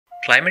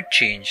Climate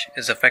change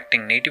is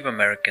affecting Native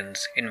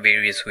Americans in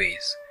various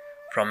ways,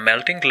 from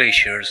melting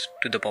glaciers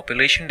to the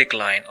population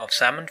decline of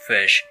salmon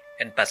fish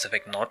in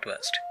Pacific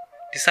Northwest.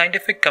 The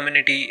scientific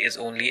community is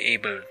only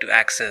able to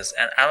access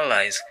and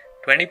analyze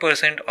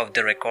 20% of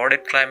the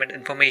recorded climate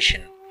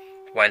information,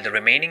 while the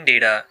remaining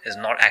data is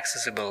not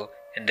accessible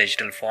in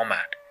digital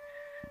format.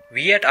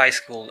 We at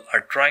iSchool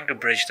are trying to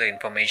bridge the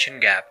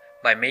information gap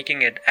by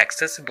making it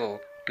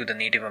accessible to the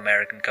Native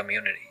American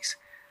communities.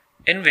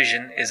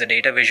 EnVizion is a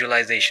data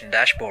visualization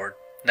dashboard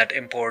that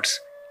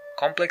imports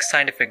complex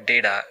scientific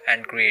data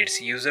and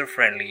creates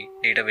user-friendly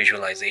data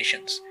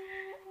visualizations.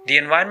 The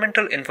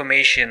environmental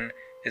information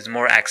is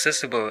more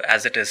accessible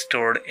as it is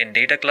stored in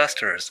data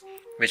clusters,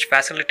 which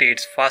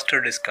facilitates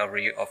faster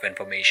discovery of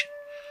information.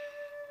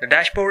 The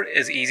dashboard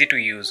is easy to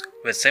use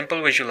with simple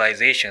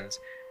visualizations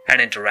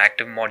and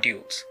interactive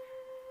modules.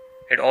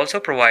 It also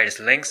provides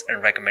links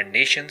and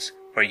recommendations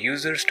for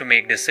users to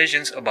make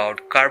decisions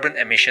about carbon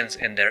emissions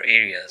in their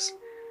areas.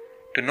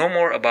 To know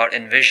more about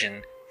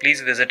EnVizion,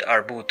 please visit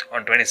our booth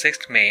on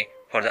 26th May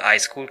for the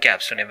iSchool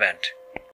Capstone event.